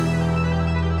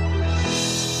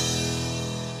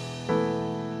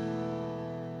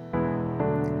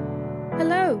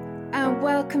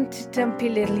welcome to Dumpy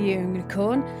Little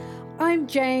Unicorn. I'm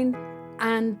Jane,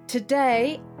 and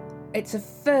today it's a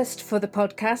first for the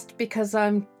podcast because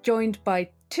I'm joined by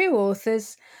two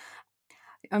authors.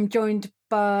 I'm joined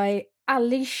by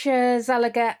Alicia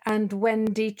Zalaga and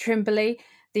Wendy Trimbley,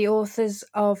 the authors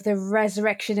of The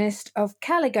Resurrectionist of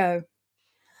Caligo.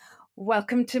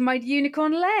 Welcome to my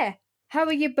unicorn lair. How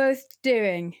are you both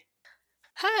doing?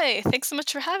 Hi, thanks so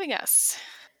much for having us.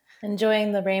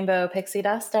 Enjoying the rainbow pixie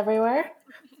dust everywhere.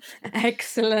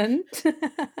 Excellent.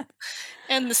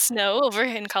 And the snow over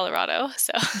in Colorado.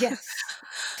 So Yes.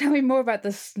 Tell me more about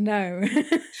the snow.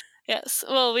 Yes,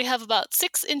 well, we have about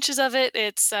 6 inches of it.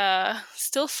 It's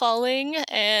still falling,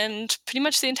 and pretty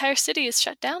much the entire city is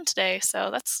shut down today. So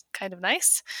that's kind of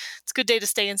nice. It's a good day to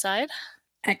stay inside.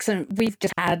 Excellent. We've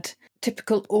just had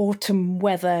typical autumn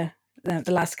weather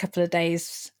the last couple of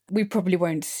days. We probably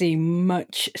won't see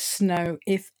much snow,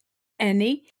 if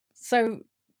any. So,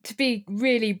 to be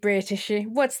really British,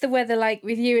 what's the weather like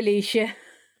with you, Alicia?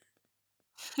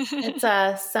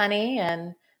 It's sunny,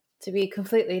 and to be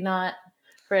completely not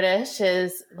British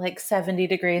is like 70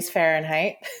 degrees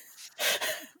Fahrenheit.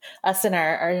 Us in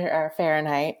our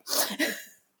Fahrenheit.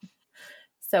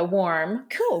 So warm.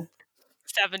 Cool.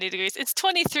 70 degrees. It's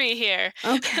 23 here.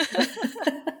 Okay.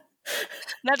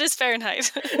 That is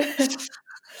Fahrenheit.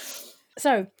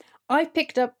 So, I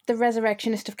picked up The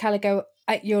Resurrectionist of Caligo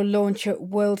at your launch at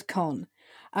Worldcon.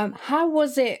 How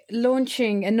was it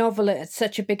launching a novel at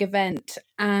such a big event?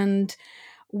 And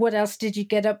what else did you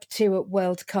get up to at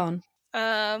Worldcon?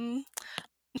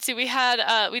 Let's see, we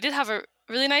did have a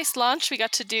really nice launch. We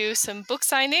got to do some book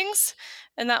signings,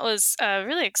 and that was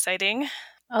really exciting.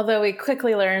 Although we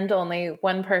quickly learned only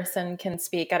one person can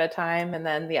speak at a time, and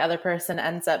then the other person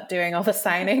ends up doing all the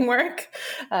signing work.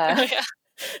 Oh,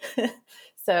 yeah.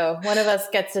 So one of us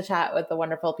gets to chat with the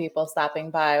wonderful people stopping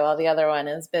by while the other one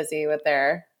is busy with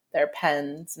their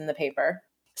pens and the paper.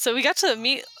 So we got to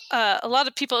meet a lot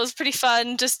of people. It was pretty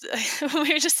fun. Just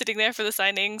we were just sitting there for the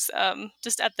signings,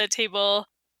 just at the table,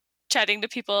 chatting to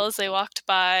people as they walked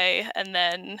by. And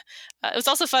then it was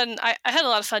also fun. I had a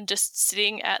lot of fun just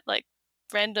sitting at like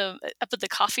random up at the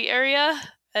coffee area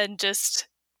and just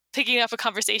picking up a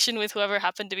conversation with whoever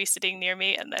happened to be sitting near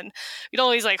me. And then we'd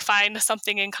always like find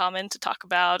something in common to talk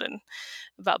about, and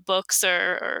about books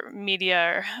or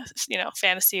media or,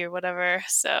 fantasy or whatever.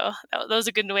 So that was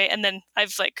a good way. And then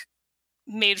I've like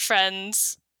made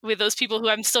friends with those people who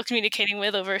I'm still communicating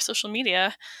with over social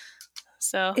media.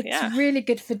 So it's really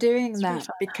good for doing it's that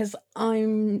because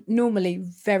I'm normally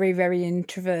very, very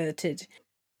introverted.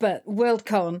 But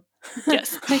Worldcon,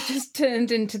 yes. I just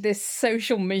turned into this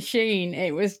social machine.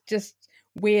 It was just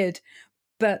weird,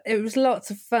 but it was lots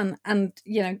of fun. And,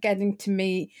 getting to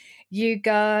meet you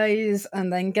guys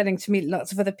and then getting to meet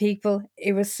lots of other people,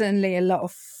 it was certainly a lot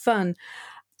of fun.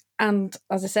 And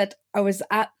as I said, I was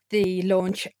at the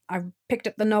launch. I picked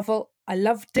up the novel. I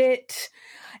loved it.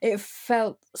 It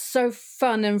felt so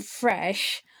fun and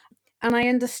fresh. And I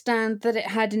understand that it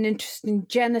had an interesting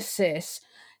genesis.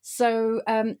 So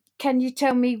can you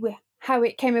tell me how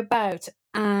it came about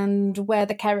and where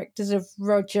the characters of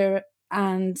Roger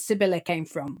and Sibylla came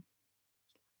from?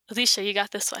 Alicia, you got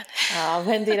this one. Oh,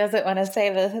 Wendy doesn't want to say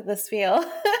the spiel.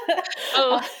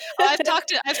 I've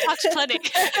talked plenty.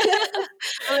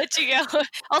 I'll let you go.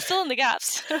 I'll fill in the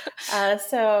gaps.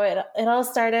 So it all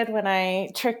started when I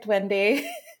tricked Wendy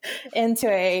into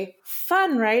a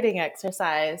fun writing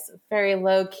exercise, very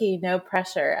low-key,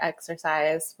 no-pressure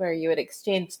exercise where you would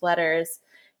exchange letters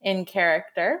in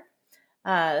character.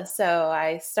 So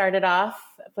I started off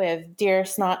with Dear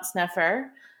Snot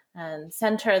Snuffer and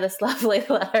sent her this lovely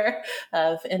letter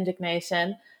of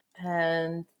indignation.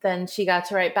 And then she got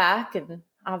to write back, and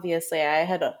obviously I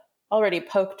had already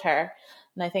poked her.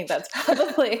 And I think that's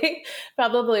probably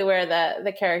where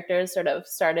the characters sort of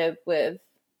started with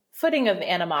footing of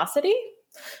animosity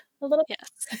a little.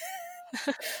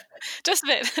 Yes. Just a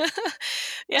bit.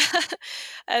 Yeah.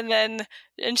 And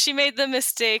she made the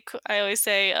mistake, I always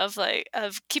say, of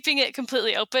keeping it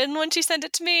completely open when she sent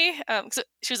it to me. So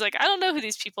she was like, I don't know who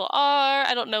these people are.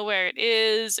 I don't know where it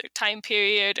is or time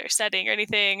period or setting or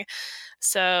anything.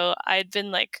 So I'd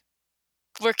been like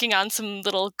working on some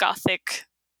little gothic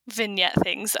vignette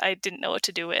things I didn't know what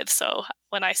to do with. So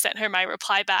when I sent her my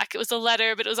reply back, it was a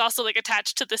letter, but it was also like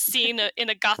attached to the scene in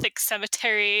a gothic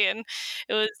cemetery, and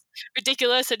it was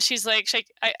ridiculous. And she's like,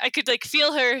 I could like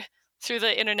feel her through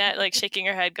the internet, like shaking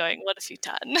her head going, what have you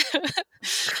done?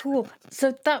 Cool.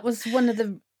 So that was one of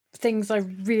the things I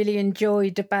really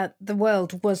enjoyed about the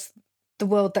world, was the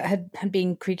world that had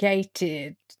been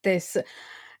created.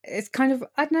 It's kind of,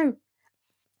 I don't know,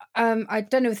 I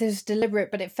don't know if this is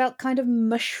deliberate, but it felt kind of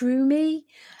mushroomy.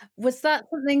 Was that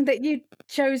something that you'd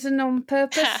chosen on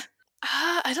purpose?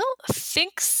 I don't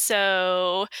think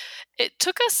so. It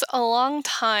took us a long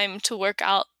time to work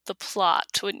out the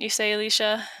plot, wouldn't you say,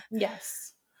 Alicia?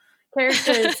 Yes.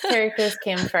 Characters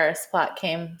came first, plot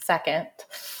came second.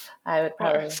 I would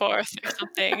probably Or fourth or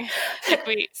something. Like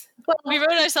we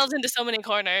wrote ourselves into so many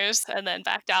corners and then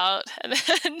backed out and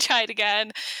then tried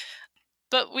again.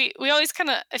 But we always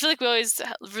I feel like we always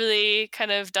really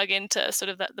kind of dug into sort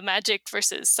of the magic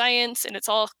versus science, and it's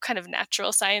all kind of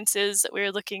natural sciences that we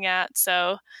were looking at.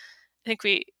 So I think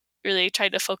we really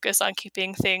tried to focus on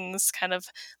keeping things kind of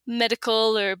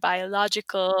medical or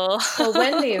biological. Well,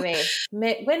 Wendy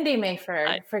may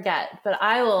forget, but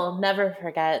I will never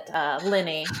forget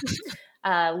Linny.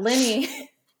 Linny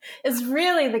is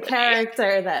really the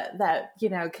character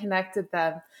that connected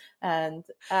them. And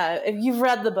if you've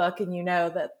read the book and you know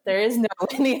that there is no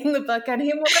Linny in the book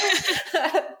anymore,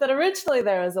 but originally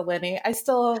there was a Linny. I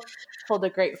still hold a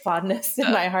great fondness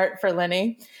in my heart for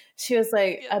Linny. She was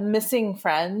like a missing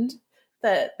friend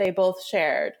that they both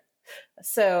shared.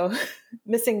 So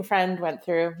missing friend went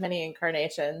through many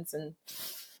incarnations. And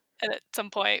at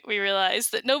some point we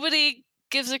realized that nobody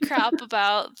gives a crap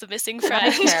about the missing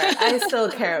friend. I still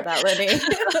care about Linny.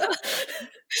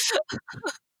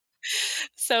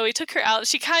 So we took her out.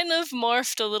 She kind of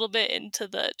morphed a little bit into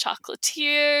the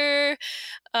chocolatier.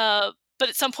 But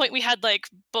at some point we had like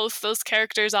both those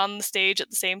characters on the stage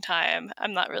at the same time.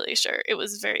 I'm not really sure. It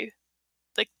was very,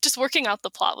 like, just working out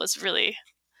the plot was really,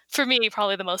 for me,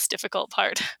 probably the most difficult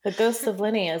part. The ghost of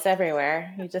Linny is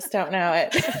everywhere. You just don't know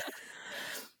it.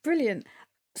 Brilliant.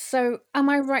 So am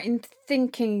I right in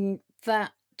thinking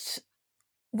that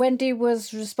Wendy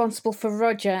was responsible for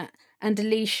Roger and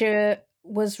Alicia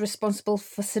was responsible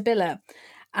for Sibylla?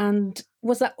 And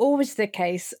was that always the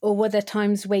case, or were there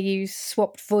times where you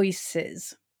swapped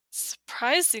voices?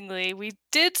 Surprisingly, we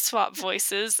did swap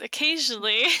voices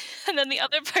occasionally, and then the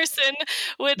other person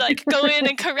would like go in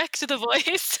and correct the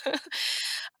voice. But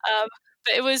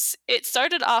it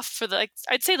started off for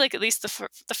I'd say like at least the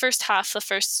first half,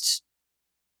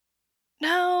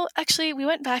 no, actually we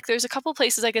went back. There's a couple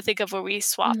places I could think of where we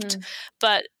swapped,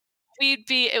 but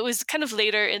it was kind of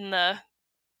later in the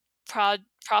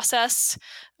process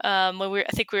when I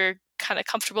think we were kind of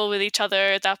comfortable with each other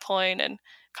at that point and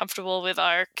comfortable with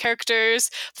our characters,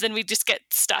 but then we'd just get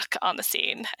stuck on the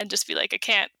scene and just be like, I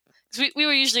can't. We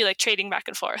were usually like trading back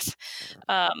and forth,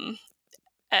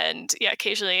 and yeah,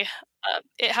 occasionally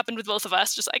it happened with both of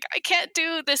us, just like, I can't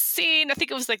do this scene. I think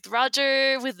it was like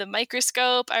Roger with the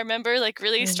microscope. I remember like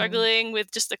really struggling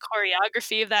with just the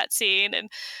choreography of that scene, and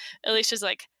Alicia's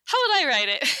like, how would I write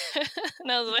it?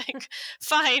 And I was like,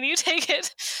 fine, you take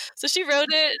it. So she wrote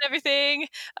it and everything,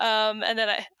 and then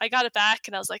I got it back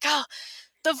and I was like, oh,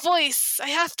 the voice, I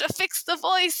have to fix the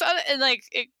voice on it. And like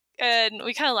and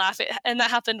we kind of laugh. And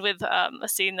that happened with a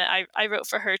scene that I wrote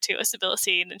for her too, a Sibylla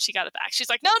scene, and she got it back. She's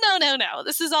like, no,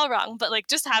 this is all wrong. But like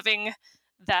just having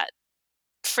that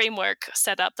framework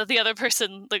set up that the other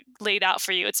person like laid out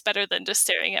for you, it's better than just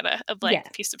staring at a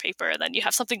blank piece of paper and then you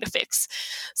have something to fix.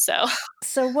 So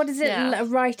what is it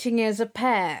writing as a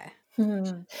pair?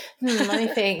 Let me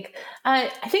think. I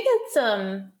think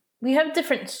it's we have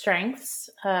different strengths,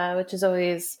 which is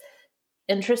always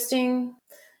interesting.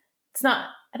 It's not,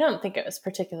 I don't think it was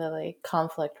particularly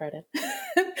conflict written.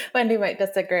 Wendy might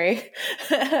disagree.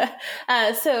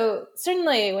 So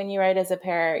certainly when you write as a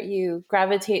pair, you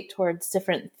gravitate towards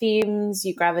different themes.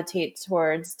 You gravitate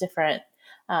towards different,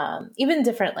 even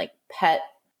different like pet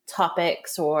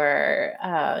topics or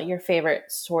your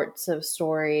favorite sorts of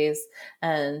stories.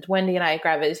 And Wendy and I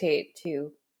gravitate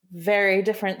to very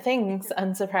different things,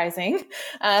 unsurprising.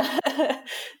 I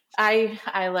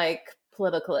like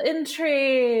political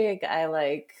intrigue. I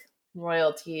like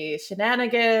royalty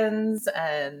shenanigans,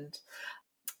 and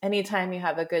anytime you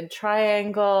have a good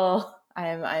triangle,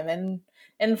 I'm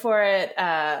in for it.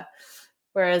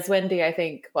 Whereas Wendy, I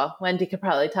think, well, Wendy could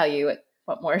probably tell you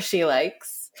what more she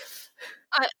likes.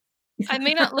 I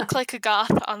may not look like a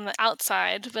goth on the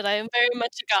outside, but I am very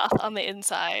much a goth on the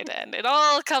inside, and it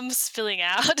all comes spilling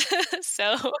out.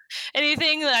 So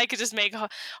anything that I could just make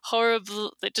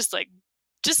horrible, just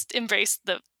embrace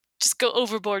just go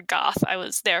overboard goth, I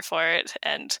was there for it.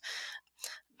 And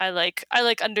I like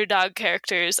underdog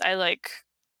characters. I like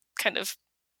kind of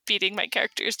beating my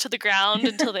characters to the ground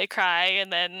until they cry,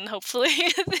 and then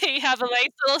hopefully they have a nice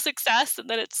little success, and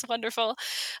then it's wonderful.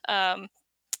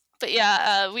 But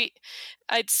yeah,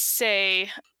 I'd say,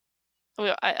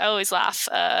 I always laugh.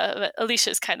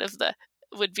 Alicia's kind of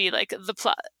would be like the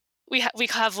plot. we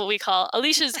have what we call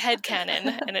Alicia's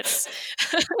headcanon, and it's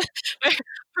her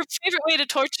favorite way to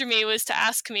torture me was to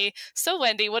ask me, "So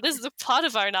Wendy, what is the plot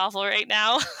of our novel right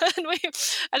now?" And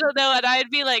I don't know, and I'd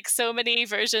be like so many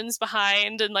versions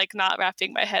behind and like not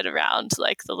wrapping my head around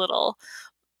like the little,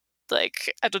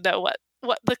 like, I don't know what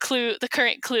the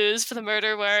current clues for the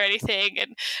murder were or anything,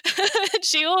 and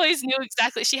she always knew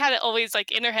exactly. She had it always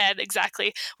like in her head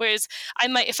exactly. Whereas I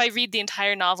might, if I read the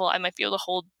entire novel, I might be able to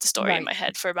hold the story in my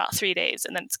head for about 3 days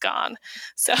and then it's gone.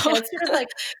 So Yeah, it's sort of like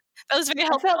that was very I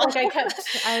helpful. felt like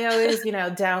I always,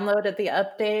 downloaded the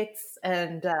updates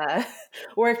and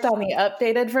worked on the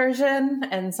updated version,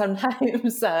 and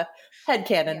sometimes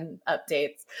headcanon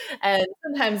updates. And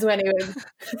sometimes when it would,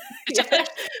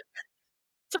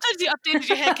 Sometimes you updated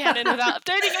your headcanon without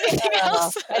updating anything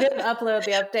else. I didn't upload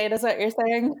the update, is what you're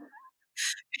saying?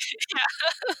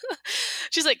 Yeah.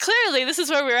 She's like, clearly this is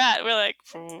where we're at. We're like,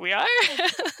 we are?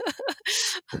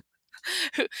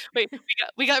 Wait,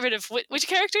 we got rid of which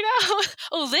character now?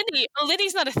 Oh, Linny. Oh,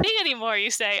 Linny's not a thing anymore, you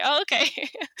say. Oh, okay.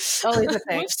 Oh, he's a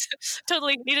thing. Oops.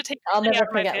 Totally need to take I'll Linny never out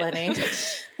of my forget head.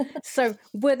 Linny. So,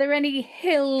 were there any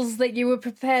hills that you were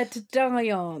prepared to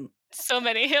die on? So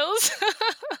many hills.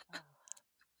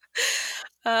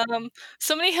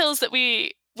 So many hills that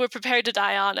we were prepared to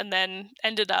die on and then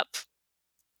ended up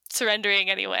surrendering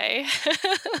anyway. I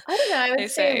don't know. I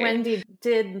would say Wendy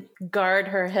did guard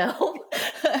her hill.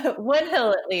 One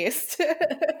hill at least.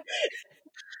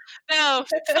 No,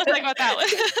 don't talk about that one.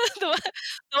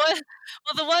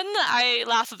 The one that I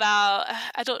laugh about,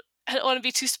 I don't want to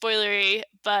be too spoilery,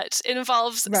 but it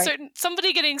involves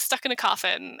somebody getting stuck in a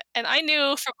coffin. And I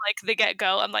knew from like the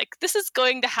get-go, I'm like, this is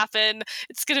going to happen.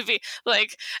 It's going to be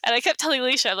like, and I kept telling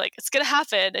Alicia, I'm like, it's going to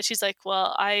happen. And she's like,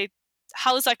 well,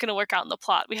 how is that going to work out in the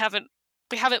plot? We haven't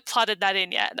plotted that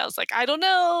in yet. And I was like, I don't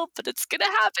know, but it's going to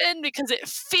happen because it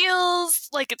feels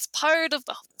like it's part of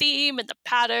the theme and the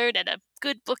pattern and a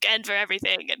good bookend for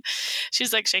everything. And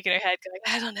she's like shaking her head going,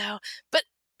 I don't know, but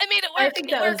I made it work. I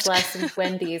think that was less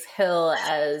Wendy's hill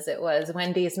as it was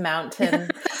Wendy's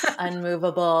mountain,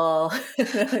 unmovable,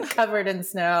 covered in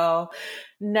snow,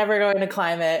 never going to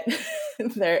climb it.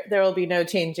 There will be no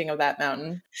changing of that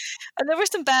mountain. And there were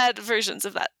some bad versions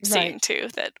of that scene too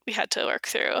that we had to work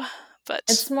through. But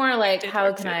it's more like,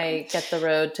 how can I get the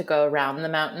road to go around the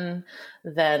mountain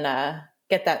than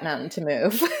get that mountain to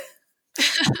move?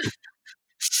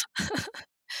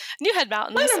 You had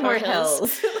mountains. What are more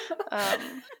hills?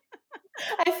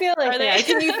 I feel like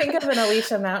can you think of an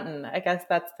Alicia mountain? I guess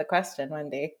that's the question,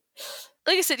 Wendy.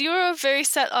 Like I said, you were very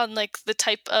set on like the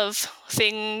type of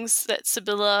things that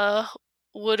Sibylla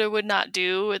would or would not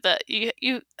do, or that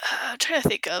you I'm trying to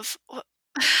think of.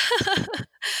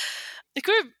 Like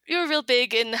you were real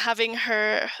big in having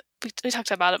her. We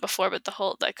talked about it before, but the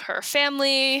whole like her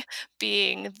family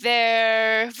being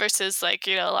there versus like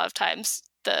a lot of times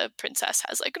the princess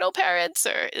has like no parents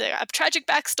or a tragic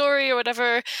backstory or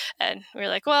whatever, and we were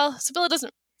like, well, Sibylla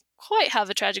doesn't quite have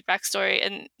a tragic backstory,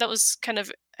 and that was kind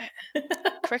of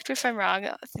correct me if I'm wrong.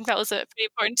 I think that was pretty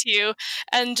important to you,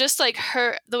 and just like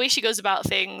the way she goes about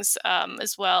things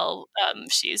as well.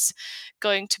 She's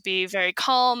going to be very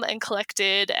calm and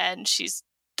collected, and she's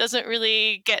doesn't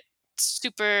really get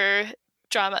super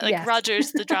drama. Like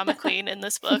Roger's the drama queen in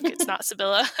this book. It's not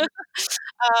Sibylla,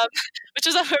 which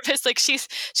is on purpose. Like she's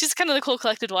kind of the cool,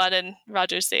 collected one, and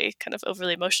Roger's the kind of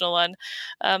overly emotional one.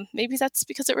 Maybe that's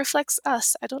because it reflects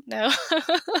us. I don't know.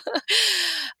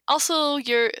 Also,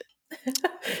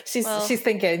 she's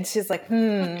thinking. She's like,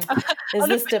 is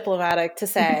this diplomatic to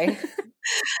say?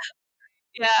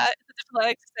 Yeah, it's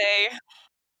diplomatic to say.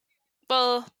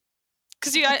 Well,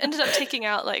 because you ended up taking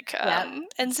out like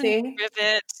Ensign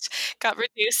Rivet got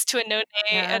reduced to a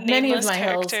a nameless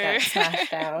character. Hills got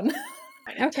smashed down.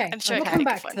 Okay, I'm sure we'll come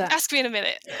back to that. Ask me in a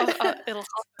minute. It'll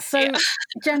so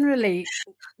generally,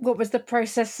 what was the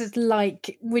process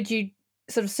like? Would you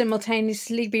sort of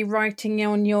simultaneously be writing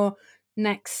on your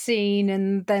next scene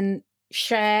and then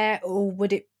share, or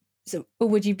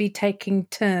would you be taking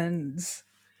turns?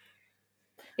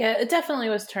 Yeah, it definitely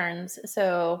was turns.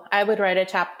 So I would write a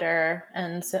chapter,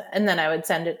 and then I would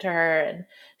send it to her, and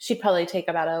she'd probably take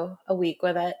about a week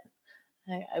with it.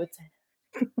 I would say.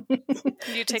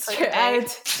 You take like a day.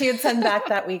 She would send back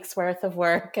that week's worth of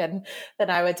work, and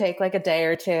then I would take like a day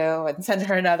or two and send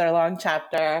her another long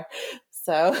chapter.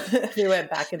 So we went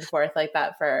back and forth like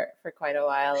that for quite a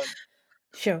while.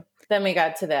 Sure. Then we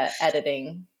got to the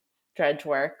editing dredge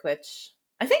work, which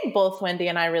I think both Wendy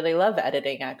and I really love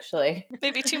editing, actually.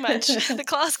 Maybe too much. The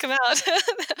claws come out.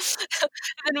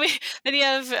 Then you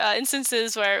have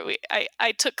instances where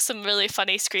I took some really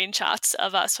funny screenshots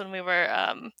of us when we were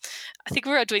I think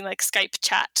we were doing like Skype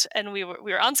chat, and we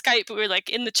were on Skype, but we were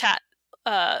like in the chat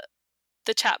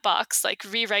box, like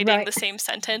rewriting the same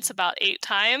sentence about 8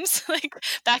 times, like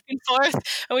back and forth.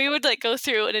 And we would like go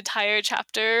through an entire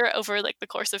chapter over like the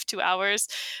course of 2 hours.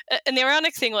 And the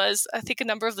ironic thing was, I think a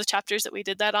number of the chapters that we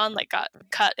did that on like got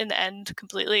cut in the end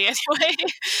completely anyway.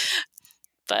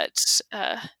 But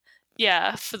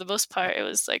yeah, for the most part, it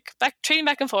was like trading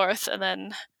back and forth, and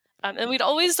then and we'd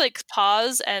always like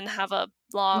pause and have a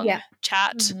long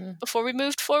chat before we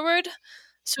moved forward.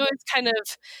 So it's kind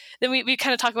of, then we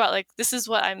kind of talk about like, this is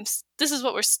what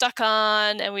we're stuck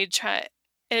on, and we'd try.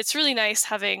 And it's really nice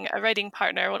having a writing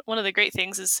partner. One of the great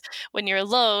things is when you're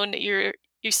alone, you're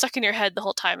stuck in your head the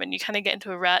whole time, and you kind of get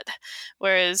into a rut.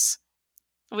 Whereas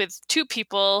with 2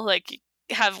 people, like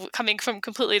coming from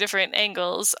completely different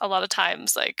angles, a lot of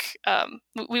times like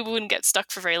we wouldn't get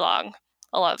stuck for very long.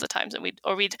 A lot of the times, and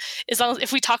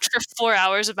if we talked for 4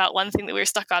 hours about one thing that we were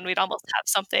stuck on, we'd almost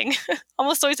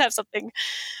always have something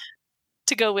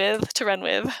to run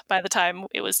with by the time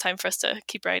it was time for us to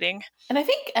keep writing. And I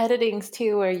think editing's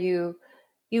too, where you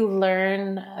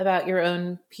learn about your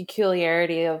own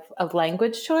peculiarity of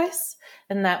language choice,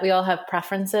 and that we all have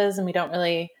preferences and we don't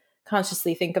really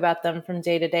consciously think about them from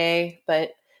day to day,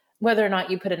 but whether or not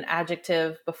you put an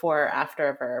adjective before or after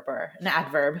a verb, or an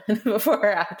adverb before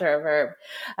or after a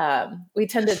verb, we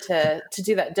tended to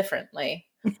do that differently.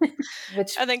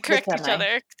 And then correct each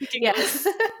other. Yes.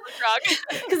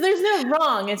 Because there's no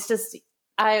wrong. It's just,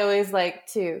 I always like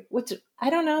to, I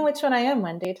don't know which one I am,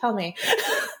 Wendy. Tell me.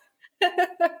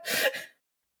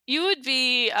 You would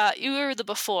be, you were the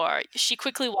before. She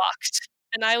quickly walked,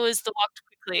 and I was the walked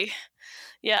quickly.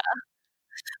 Yeah.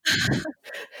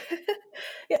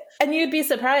 Yeah. And you'd be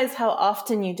surprised how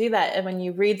often you do that. And when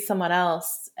you read someone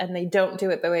else and they don't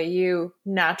do it the way you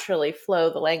naturally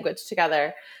flow the language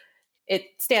together, it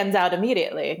stands out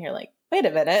immediately. And you're like, wait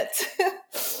a minute,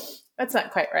 that's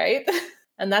not quite right.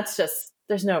 And that's just,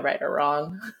 there's no right or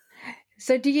wrong.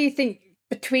 So do you think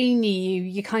between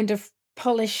you kind of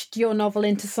polished your novel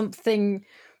into something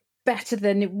better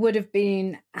than it would have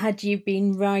been had you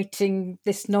been writing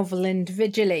this novel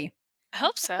individually? I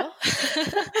hope so.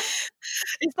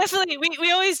 It's definitely,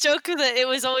 we always joke that it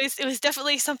was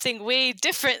definitely something way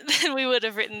different than we would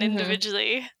have written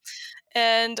individually.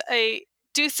 And I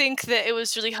do think that it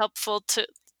was really helpful to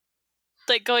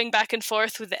like going back and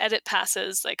forth with the edit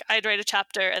passes. Like I'd write a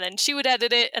chapter and then she would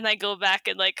edit it, and I go back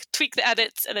and like tweak the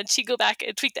edits, and then she'd go back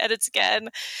and tweak the edits again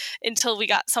until we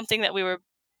got something that we were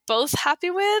both happy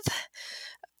with.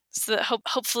 So that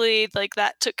hopefully like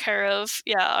that took care of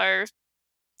our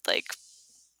like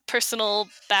personal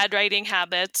bad writing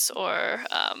habits, or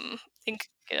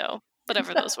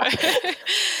whatever those were.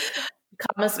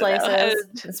 Comma splices.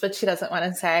 That's what she doesn't want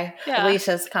to say. Yeah.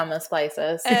 Alicia's comma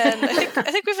splices. And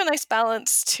I think we have a nice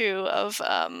balance too of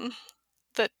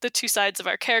the 2 sides of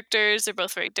our characters. They're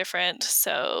both very different.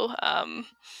 So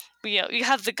you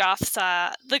have the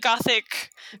gothic,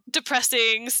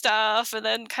 depressing stuff, and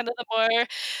then kind of the more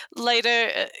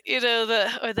lighter,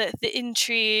 the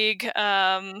intrigue.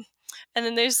 And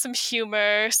then there's some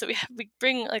humor. So we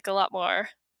bring like a lot more,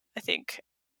 I think,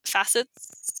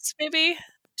 facets maybe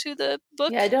to the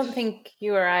book. Yeah, I don't think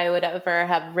you or I would ever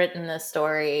have written this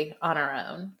story on our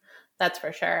own. That's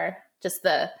for sure. Just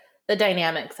the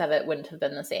dynamics of it wouldn't have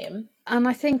been the same. And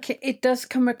I think it does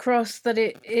come across that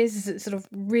it is sort of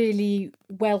really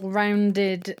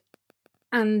well-rounded,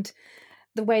 and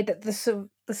the way that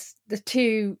the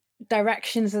 2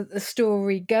 directions that the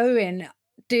story go in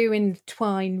do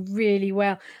entwine really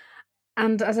well.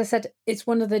 And as I said, it's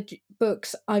one of the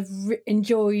books I've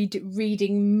enjoyed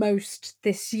reading most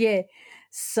this year.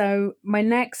 So my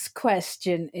next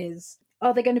question is,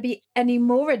 are there going to be any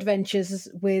more adventures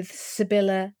with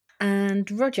Sibylla and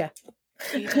Roger?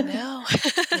 We don't know.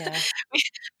 Yeah.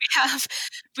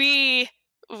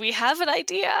 we have an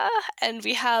idea, and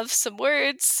we have some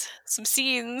words, some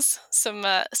scenes, some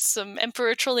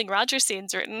Emperor trolling Roger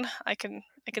scenes written. I can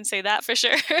say that for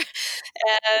sure.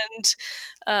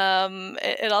 And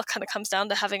it all kind of comes down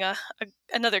to having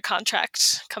another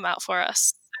contract come out for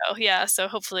us. So yeah, so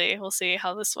hopefully we'll see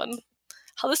how this one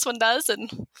does.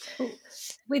 And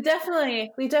we definitely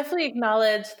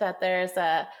acknowledge that there's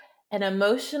an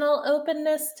emotional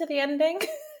openness to the ending.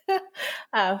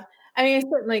 I mean, it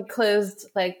certainly closed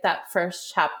like that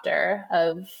first chapter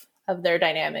of their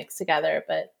dynamics together,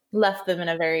 but left them in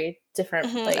a very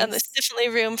different place. And there's definitely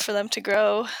room for them to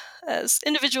grow as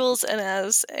individuals and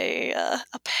as a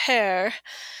pair.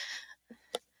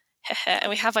 And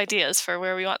we have ideas for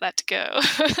where we want that to go.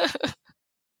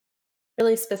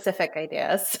 Really specific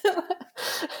ideas.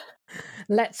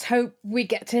 Let's hope we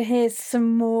get to hear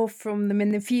some more from them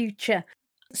in the future.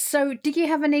 So, do you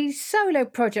have any solo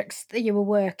projects that you were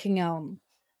working on?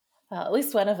 Well, at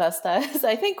least one of us does.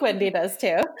 I think Wendy does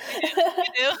too. We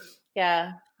do.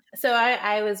 Yeah. So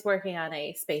I was working on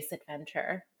a space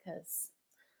adventure, because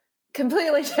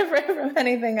completely different from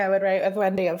anything I would write with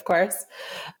Wendy, of course.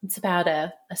 It's about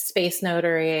a space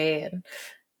notary, and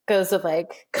goes with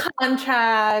like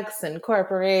contracts and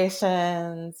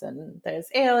corporations, and there's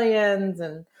aliens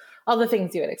and all the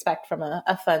things you would expect from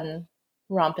a fun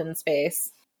romp in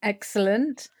space.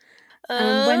 Excellent.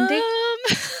 Wendy?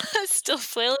 Still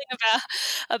flailing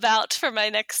about for my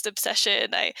next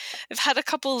obsession. I've had a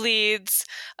couple leads,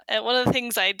 and one of the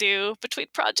things I do between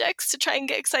projects to try and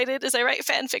get excited is I write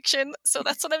fan fiction. So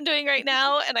that's what I'm doing right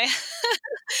now, and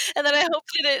and then I hope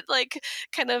that it like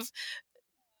kind of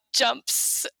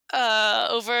jumps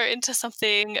over into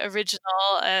something original.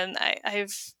 And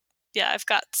I've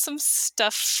got some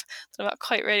stuff that I'm not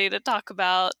quite ready to talk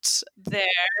about there.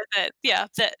 That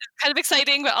kind of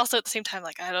exciting, but also at the same time,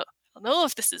 like I don't know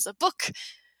if this is a book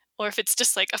or if it's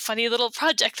just like a funny little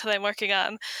project that I'm working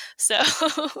on. So,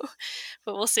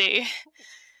 but we'll see.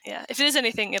 Yeah, if it is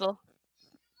anything, it'll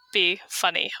be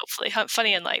funny. Hopefully,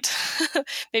 funny and light.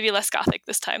 Maybe less gothic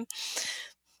this time.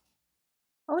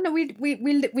 Oh no, we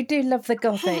do love the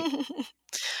gothic.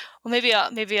 Well, maybe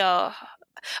I'll.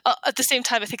 At the same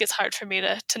time, I think it's hard for me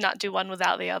to not do one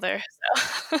without the other.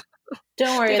 So.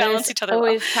 Don't worry, balance there's each other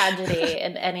always well. tragedy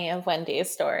in any of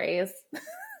Wendy's stories.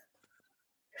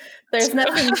 There's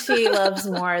nothing she loves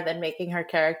more than making her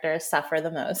characters suffer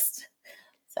the most.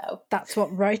 So that's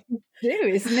what writers do,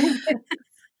 isn't it?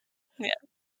 Yeah.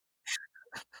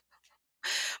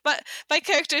 But my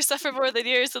characters suffer more than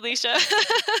yours, Alicia.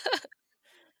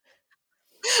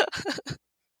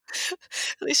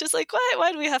 Alicia's like,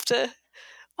 why do we have to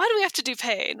do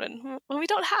pain when we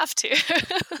don't have to?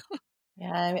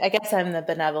 Yeah, I guess I'm the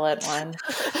benevolent one.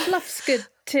 Fluff's good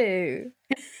too.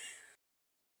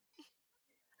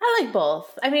 I like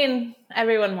both. I mean,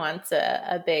 everyone wants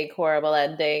a big, horrible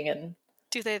ending, and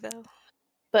do they though?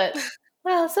 But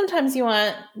well, sometimes you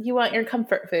want your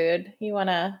comfort food. You want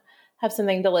to have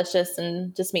something delicious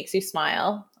and just makes you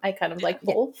smile. I kind of like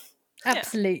both.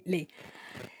 Absolutely.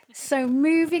 So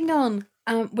moving on,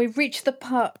 we've reached the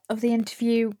part of the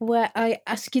interview where I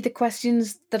ask you the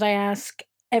questions that I ask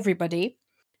everybody.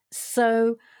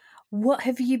 So, what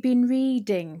have you been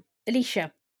reading,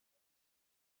 Alicia?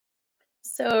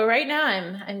 So right now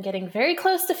I'm getting very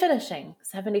close to finishing,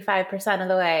 75% of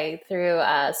the way through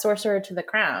Sorcerer to the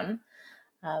Crown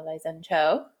by Zen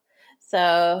Cho.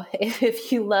 So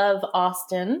if you love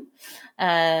Austen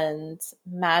and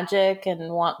magic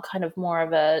and want kind of more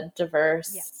of a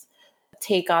diverse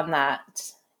take on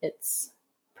that, it's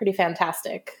pretty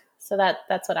fantastic. So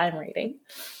that's what I'm reading.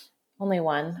 Only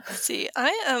one. Let's see.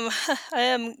 I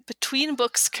am between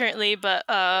books currently, but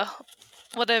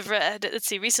what I've read, let's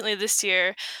see, recently this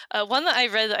year, one that I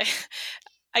read,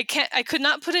 I could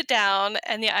not put it down,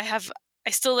 and yet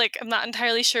I still I'm not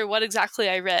entirely sure what exactly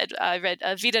I read. I read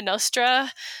Vita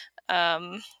Nostra.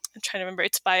 I'm trying to remember.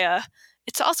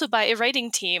 It's also by a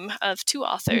writing team of two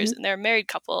authors, and they're a married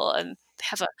couple, and they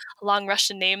have a long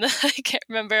Russian name that I can't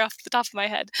remember off the top of my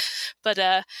head. But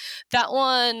that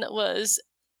one was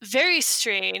very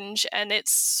strange, and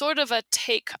it's sort of a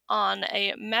take on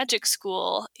a magic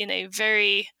school in a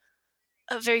very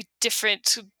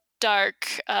different,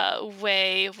 dark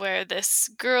way, where this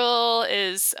girl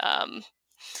is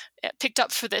picked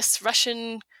up for this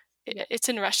Russian. It's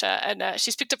in Russia, and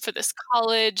she's picked up for this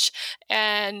college,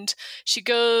 and she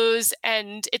goes,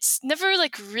 and it's never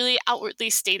really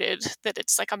outwardly stated that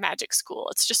it's like a magic school.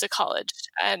 It's just a college,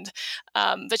 and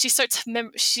but she starts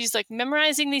she's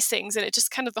memorizing these things, and it just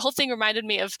kind of, the whole thing reminded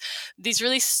me of these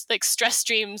really stress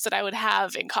dreams that I would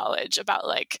have in college about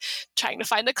trying to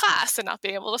find a class and not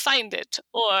being able to find it,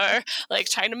 or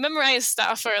trying to memorize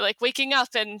stuff, or waking up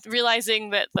and realizing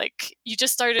that you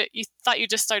thought you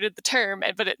just started the term,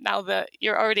 but now that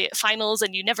you're already at finals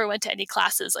and you never went to any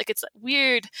classes. It's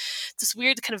this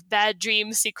weird kind of bad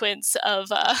dream sequence of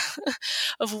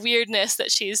of weirdness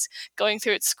that she's going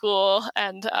through at school,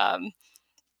 and I'm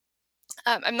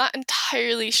not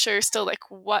entirely sure still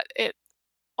what it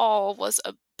all was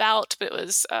about, but it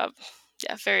was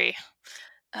very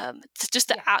just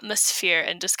the atmosphere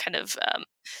and just kind of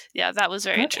that was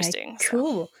very interesting.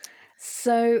 Cool.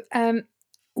 So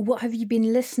what have you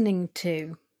been listening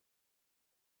to?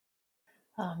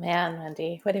 Oh man,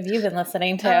 Wendy, what have you been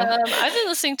listening to? I've been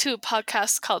listening to a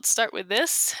podcast called Start With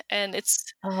This, and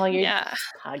it's podcasts. Yeah,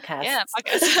 podcast.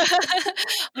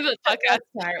 I'm a podcast.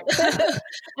 Smart.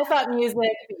 I thought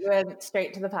music, but you went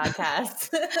straight to the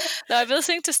podcast. No, I've been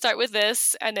listening to Start With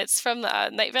This, and it's from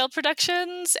Night Vale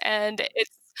Productions, and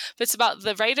it's about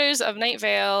the writers of Night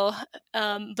Vale,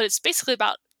 but it's basically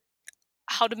about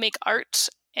how to make art,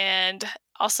 and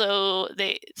also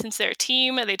since they're a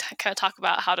team, they kind of talk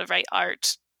about how to write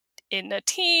art in a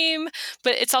team,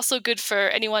 but it's also good for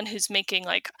anyone who's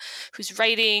who's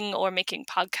writing or making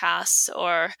podcasts,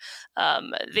 or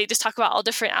they just talk about all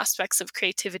different aspects of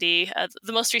creativity.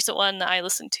 The most recent one that I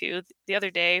listened to the other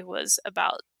day was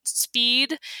about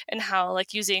speed, and how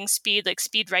using speed, like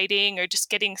speed writing or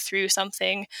just getting through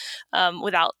something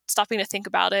without stopping to think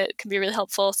about it, can be really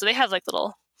helpful. So they have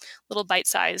little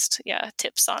bite-sized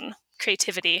tips on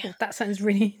creativity. Oh, that sounds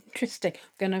really interesting.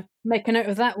 I'm gonna make a note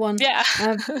of that one. Yeah.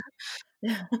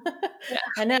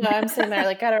 I know, I'm sitting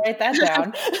there gotta write that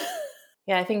down.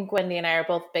 Yeah, I think Wendy and I are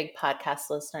both big podcast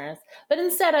listeners, but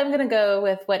instead I'm gonna go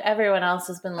with what everyone else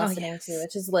has been listening to,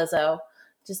 which is Lizzo,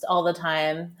 just all the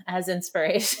time as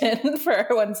inspiration for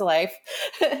one's life.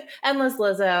 Endless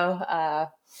Lizzo.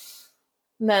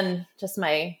 And then just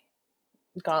my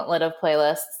gauntlet of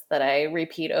playlists that I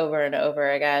repeat over and over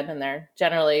again, and they're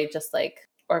generally just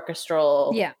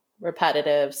orchestral,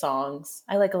 repetitive songs.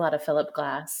 I like a lot of Philip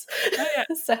Glass. Oh, yeah.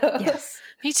 So yes,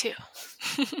 me too.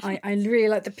 I really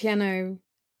like the piano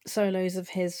solos of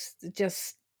his.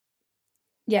 Just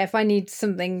if I need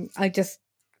something, I just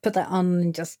put that on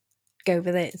and just go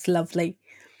with it. It's lovely.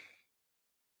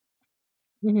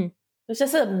 Mm-hmm. There's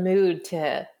just a mood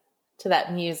to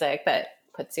that music that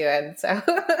puts you in. So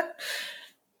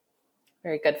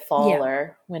very good fall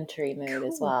or wintry mood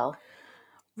as well.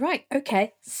 Right.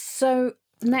 Okay. So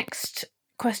next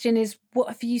question is, what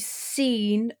have you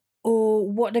seen or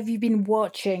what have you been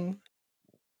watching?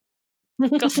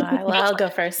 I'll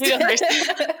go first. You go first.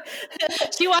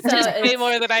 She watches way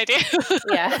more than I do.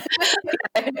 Yeah.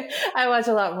 I watch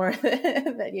a lot more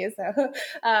than you. So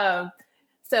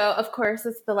of course,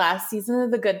 it's the last season of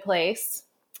The Good Place.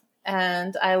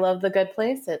 And I love The Good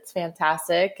Place. It's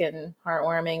fantastic and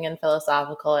heartwarming and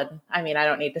philosophical. And I mean, I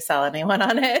don't need to sell anyone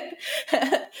on it.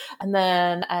 And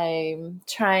then I'm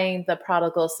trying The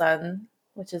Prodigal Son,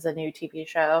 which is a new TV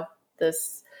show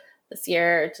this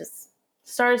year. It just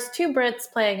stars 2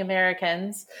 Brits playing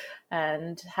Americans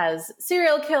and has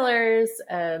serial killers.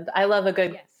 And I love a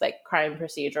good crime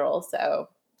procedural. So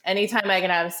anytime I can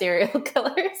have serial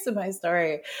killers in my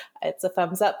story, it's a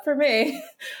thumbs up for me.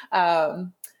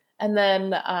 And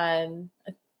then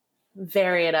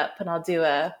vary it up, and I'll do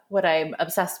what I'm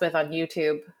obsessed with on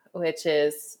YouTube, which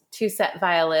is Two Set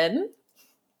Violin.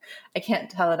 I can't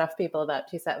tell enough people about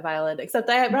Two Set Violin, except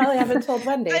I probably haven't told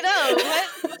Wendy. I know.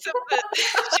 She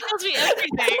tells me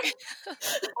everything.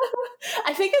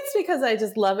 I think it's because I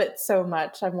just love it so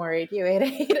much. I'm worried you hate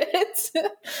it.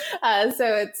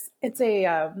 So it's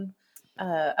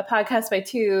a podcast by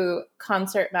 2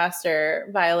 concertmaster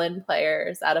violin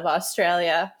players out of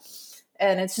Australia.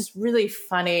 And it's just really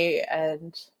funny.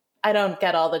 And I don't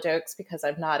get all the jokes because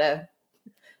I'm not a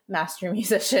master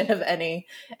musician of any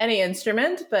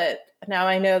instrument. But now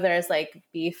I know there's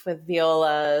beef with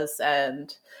violas,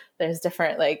 and there's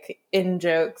different in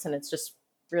jokes, and it's just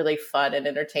really fun and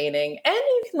entertaining. And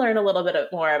you can learn a little bit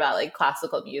more about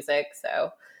classical music.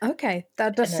 So okay,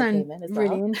 that does sound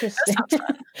really interesting.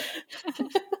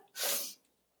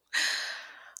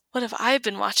 What have I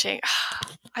been watching?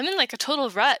 I'm in a total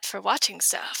rut for watching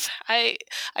stuff.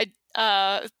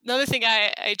 Another thing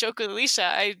I joke with Alicia,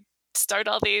 I start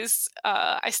all these,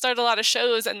 I start a lot of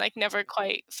shows and never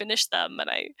quite finish them, and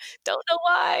I don't know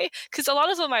why, because a lot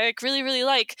of them I really, really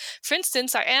like. For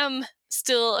instance, I am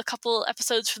still a couple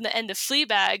episodes from the end of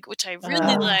Fleabag, which I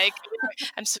really like.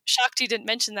 I'm so shocked you didn't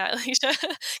mention that, Alicia,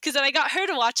 because then I got her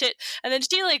to watch it, and then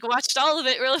she watched all of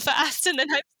it really fast, and then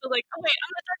I'm still oh wait,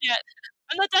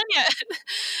 I'm not done yet.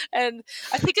 And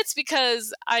I think it's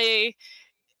because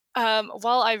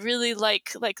while I really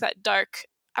like that dark,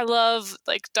 I love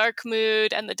dark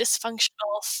mood and the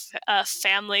dysfunctional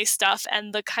family stuff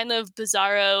and the kind of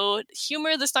bizarro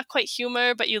humor that's not quite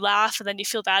humor, but you laugh and then you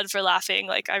feel bad for laughing.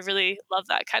 I really love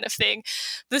that kind of thing.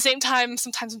 At the same time,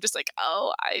 sometimes I'm just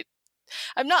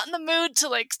I'm not in the mood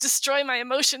to destroy my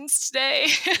emotions today.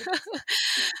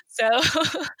 So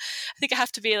I think I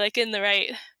have to be in the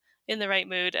right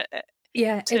mood.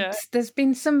 Yeah, there's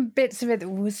been some bits of it that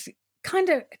was kind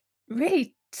of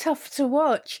really tough to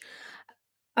watch.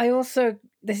 I also,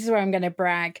 this is where I'm going to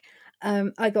brag,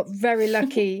 I got very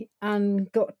lucky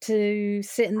and got to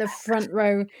sit in the front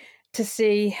row to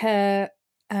see her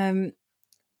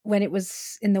when it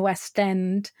was in the West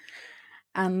End,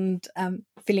 and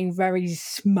feeling very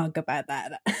smug about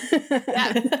that.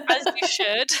 Yeah, as you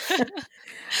should.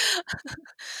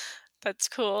 That's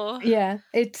cool. Yeah,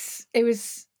 it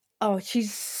was. Oh,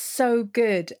 she's so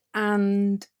good,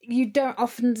 and you don't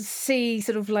often see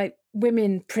sort of like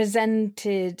women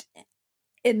presented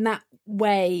in that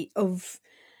way of,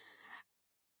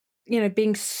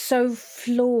 being so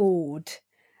flawed.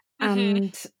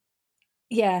 And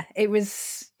yeah,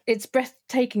 it's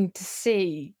breathtaking to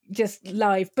see just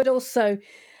live, but also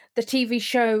the TV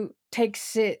show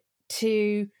takes it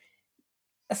to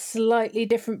a slightly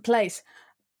different place,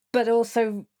 but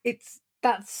also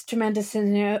that's tremendous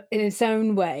in its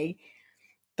own way.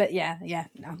 But yeah,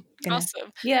 no,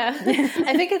 Awesome. Yeah.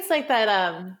 I think it's like that.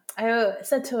 I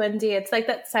said to Wendy, it's like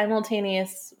that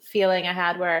simultaneous feeling I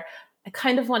had where I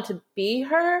kind of want to be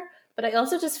her, but I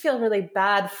also just feel really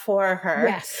bad for her.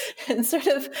 Yes. And sort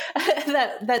of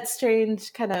that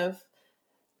strange kind of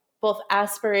both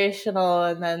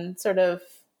aspirational and then sort of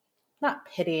not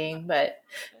pitying, but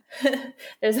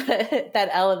there's that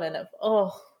element of,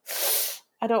 oh,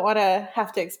 I don't want to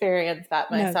have to experience that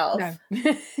myself.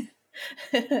 No.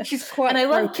 She's quite and I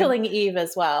broken. love killing Eve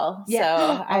as well.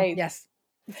 Yeah. So yes.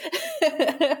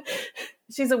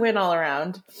 She's a win all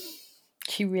around.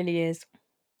 She really is.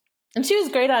 And she was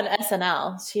great on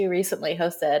SNL. She recently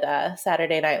hosted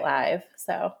Saturday Night Live.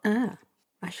 So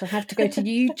I shall have to go to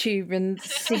YouTube and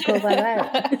seek all that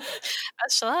out.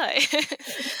 As shall I.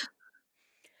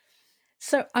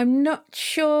 So I'm not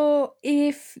sure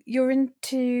if you're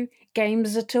into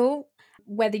games at all,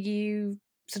 whether you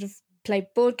sort of play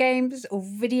board games or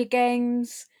video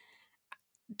games.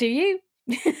 Do you?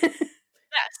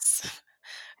 Yes.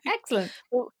 Excellent.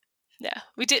 Well, yeah,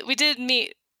 we did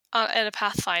meet at a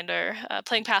Pathfinder,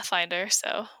 playing Pathfinder,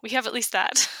 so we have at least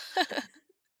that.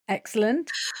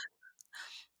 Excellent.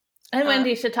 And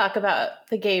Wendy should talk about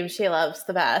the game she loves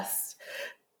the best.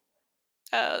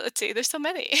 Let's see, there's so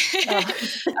many.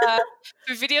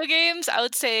 For video games, I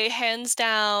would say hands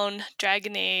down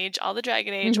Dragon Age. All the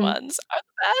Dragon Age ones are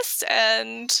the best,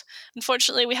 and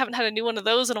unfortunately we haven't had a new one of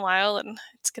those in a while, and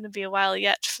it's going to be a while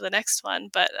yet for the next one.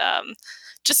 But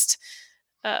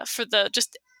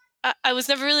I was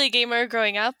never really a gamer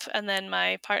growing up, and then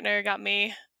my partner got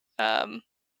me,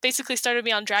 basically started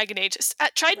me on Dragon Age.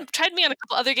 Tried me on a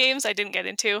couple other games I didn't get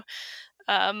into.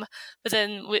 But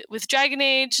then with Dragon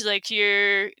Age, like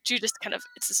you just kind of,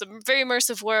 it's this very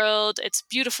immersive world. It's a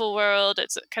beautiful world.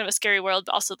 It's kind of a scary world,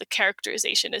 but also the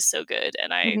characterization is so good.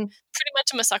 And I pretty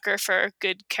much am a sucker for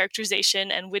good characterization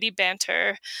and witty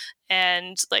banter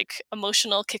and like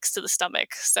emotional kicks to the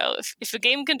stomach. So if a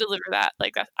game can deliver that,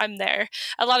 like that, I'm there.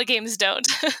 A lot of games don't,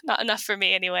 not enough for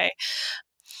me anyway.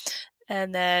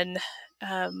 And then,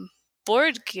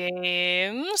 board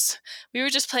games. We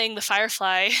were just playing the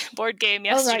Firefly board game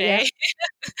yesterday, right,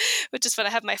 yeah. which is what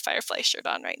I have my Firefly shirt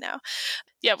on right now.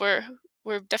 Yeah,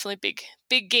 we're definitely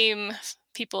big game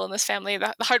people in this family.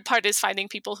 The hard part is finding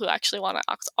people who actually want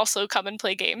to also come and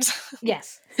play games.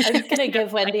 Yes. I'm going to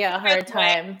give Wendy a hard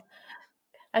time.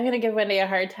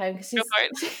 Because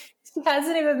she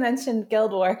hasn't even mentioned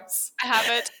Guild Wars. I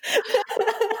haven't.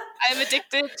 I'm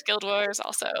addicted to Guild Wars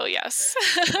also, yes.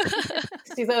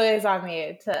 She's always on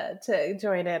me to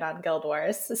join in on Guild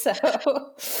Wars. So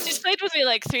she's played with me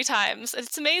like 3 times.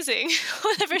 It's amazing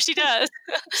whatever she does.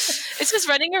 It's just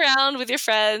running around with your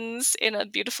friends in a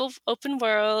beautiful open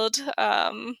world.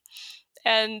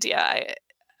 And yeah,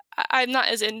 I'm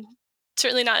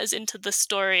certainly not as into the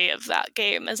story of that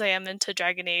game as I am into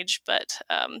Dragon Age, but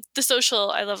I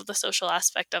love the social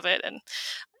aspect of it, and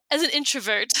as an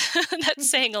introvert,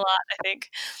 that's saying a lot, I think.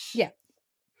 Yeah.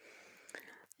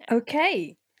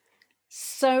 Okay.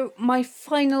 So my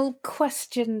final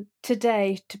question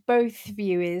today to both of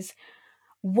you is,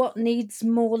 what needs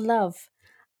more love?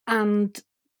 And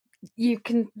you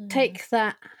can take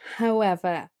that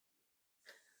however.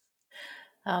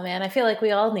 Oh man, I feel like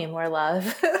we all need more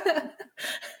love.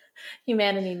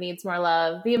 Humanity needs more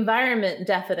love. The environment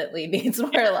definitely needs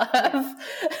more love.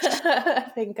 I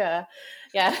think,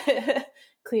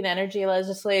 clean energy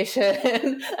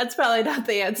legislation. That's probably not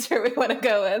the answer we want to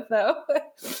go with, though.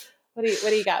 What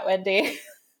do you got, Wendy?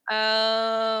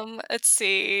 Let's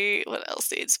see. What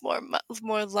else needs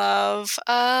more love?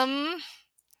 I'm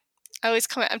trying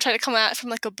to come at it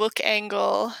from like a book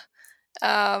angle.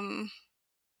 Gosh.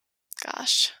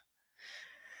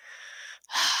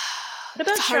 What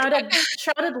about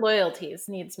Shrouded Loyalties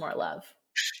needs more love?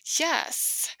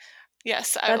 Yes.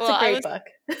 That's a great book.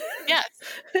 Yes,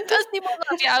 it does need more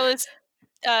love. Yeah,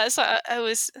 I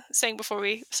was saying before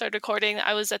we started recording,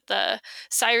 I was at the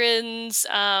Sirens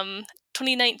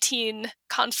 2019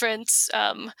 conference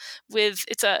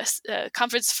it's a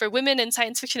conference for women in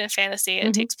science fiction and fantasy.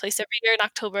 It takes place every year in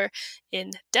October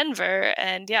in Denver.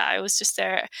 And yeah, I was just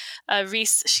there.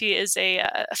 Reese, she is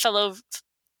a fellow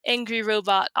angry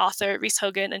robot author, Reese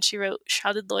Hogan, and she wrote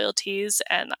Shrouded Loyalties,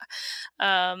 and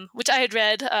which I had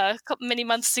read many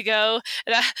months ago.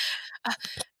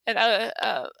 And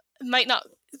I might not,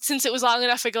 since it was long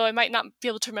enough ago, I might not be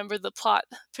able to remember the plot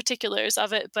particulars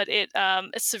of it, but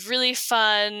it's a really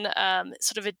fun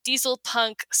sort of a diesel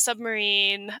punk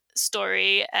submarine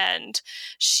story, and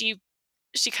she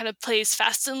kind of plays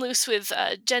fast and loose with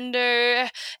gender,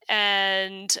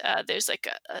 and there's like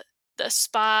the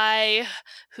spy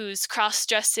who's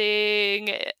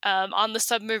cross-dressing on the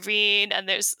submarine, and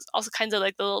there's also kinds of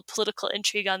like the little political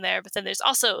intrigue on there, but then there's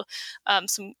also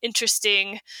some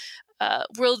interesting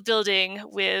world building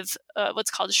with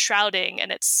what's called shrouding,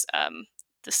 and it's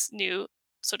this new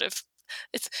sort of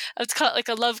it's called like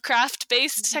a Lovecraft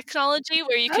based technology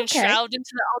where you can shroud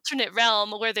into the alternate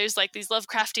realm where there's like these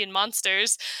Lovecraftian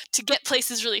monsters. To get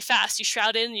places really fast, you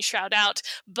shroud in, you shroud out,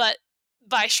 but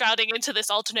by shrouding into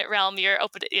this alternate realm, you're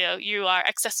open. You are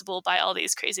accessible by all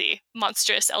these crazy,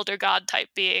 monstrous elder god type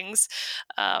beings,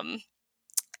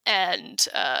 and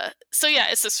so yeah,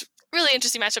 it's this really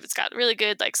interesting matchup. It's got really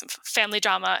good like some family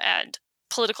drama and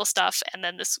political stuff, and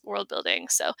then this world building.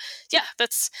 So yeah,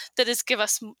 that is give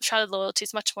us Shrouded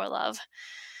Loyalties much more love.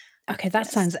 Okay, that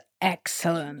sounds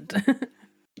excellent.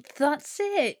 That's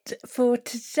it for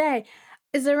today.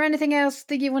 Is there anything else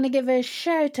that you want to give a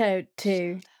shout out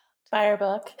to? Buy our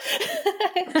book.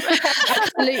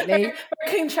 Absolutely. We're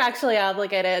contractually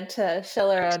obligated to shill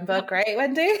our own book, right,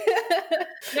 Wendy?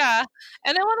 Yeah.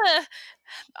 And I want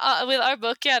to, with our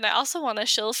book, yeah, and I also want to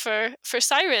shill for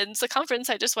Sirens, the conference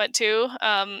I just went to.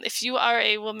 If you are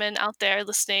a woman out there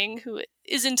listening who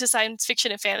is into science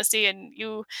fiction and fantasy, and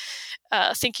you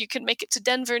think you can make it to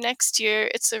Denver next year,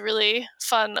 it's a really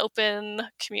fun, open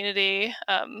community.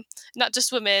 Not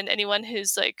just women, anyone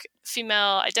who's like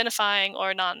female identifying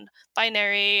or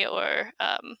non-binary or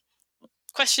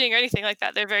questioning or anything like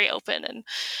that. They're very open and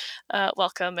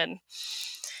welcome, and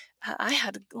I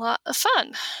had a lot of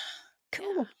fun.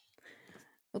 Cool.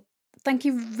 Well, thank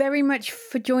you very much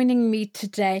for joining me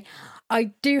today.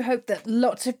 I do hope that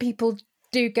lots of people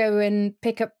do go and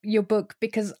pick up your book,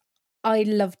 because I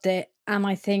loved it, and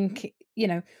I think,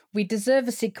 we deserve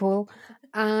a sequel,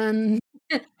 and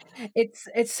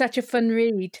it's such a fun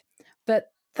read. But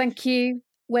thank you,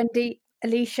 Wendy,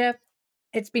 Alicia.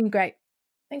 It's been great.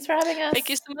 Thanks for having us. Thank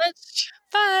you so much.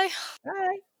 Bye.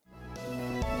 Bye.